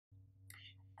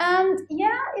And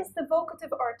ya is the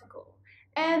vocative article.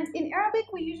 And in Arabic,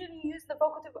 we usually use the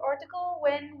vocative article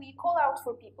when we call out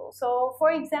for people. So,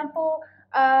 for example,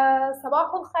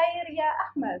 صباح الخير يا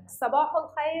أحمد, صباح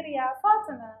الخير يا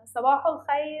فاطمة, صباح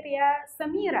الخير يا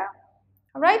Samira.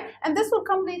 All right? And this will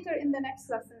come later in the next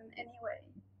lesson anyway.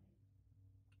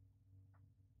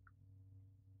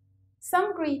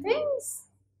 Some greetings.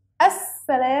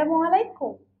 Assalamu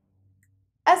alaikum.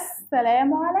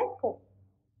 Assalamu alaikum.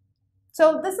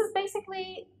 So this is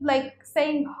basically like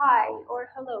saying hi or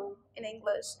hello in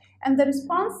English. And the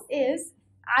response is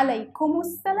alaykum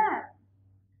assalam.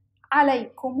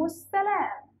 Alaykum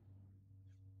assalam.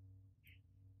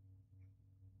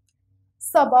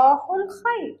 Sabahul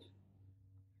khair.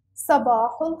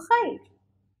 Sabahul khair.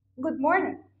 Good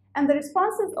morning. And the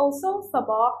response is also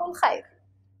Sabahul khair.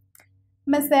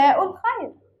 Masa'ul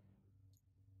khair.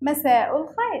 Masa'ul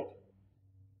khair.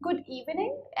 Good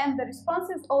evening, and the response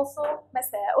is also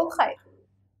Masa'ul khair.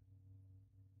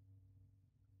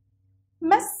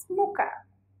 Masmuka.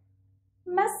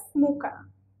 Masmuka.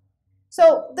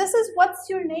 So this is what's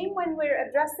your name when we're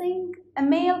addressing a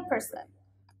male person.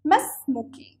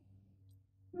 Masmuki.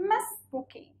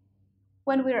 Masmuki.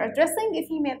 When we're addressing a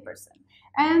female person.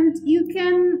 And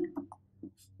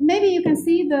maybe you can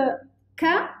see the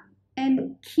ka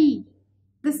and ki.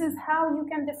 This is how you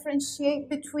can differentiate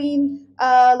between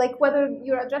like whether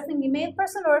you're addressing a male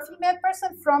person or a female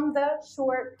person from the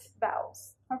short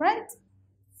vowels. All right?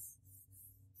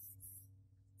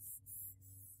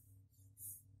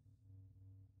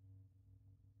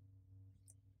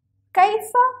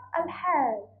 كيف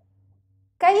الحال?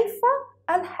 كيف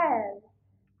الحال?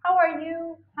 How are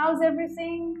you? How's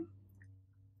everything?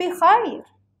 بخير.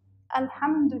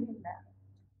 الحمد لله.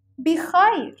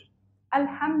 بخير.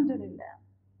 Alhamdulillah.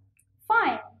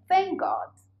 Fine, thank God.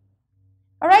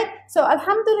 Alright, so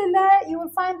Alhamdulillah, you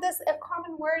will find this a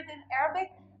common word in Arabic.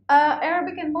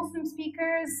 Arabic and Muslim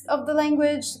speakers of the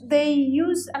language, they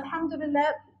use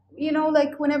Alhamdulillah, you know,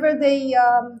 like whenever they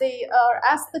are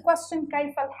asked the question,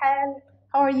 Kaif al-hal,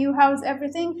 how are you, how's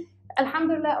everything?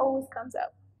 Alhamdulillah always comes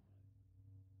up.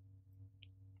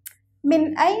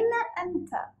 Min ayna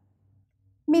anta?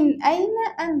 Min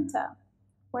ayna anta?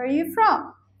 Where are you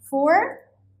from? For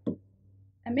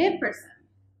a male person,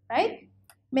 right?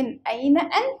 Min ayna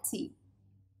anti?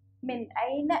 Min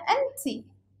ayna anti?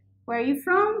 Where are you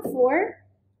from? For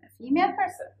a female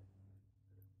person.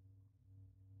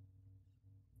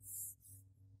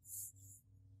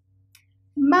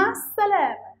 Ma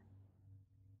salama.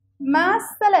 Ma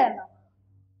salama.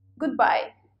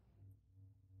 Goodbye.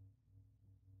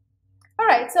 All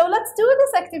right, so let's do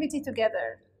this activity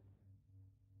together.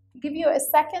 Give you a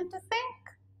second to think.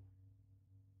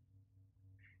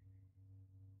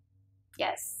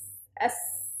 Yes.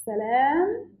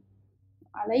 Assalamu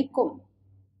alaikum.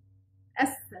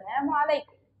 Assalamu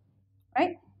alaikum.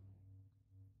 Right?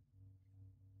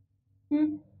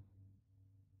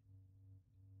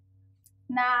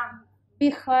 Naam.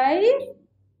 Bikhair.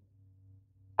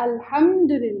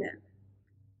 Alhamdulillah.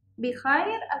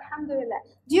 Bikhair. Alhamdulillah.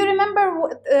 Do you remember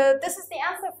this is the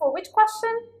answer for which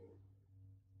question?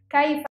 كيف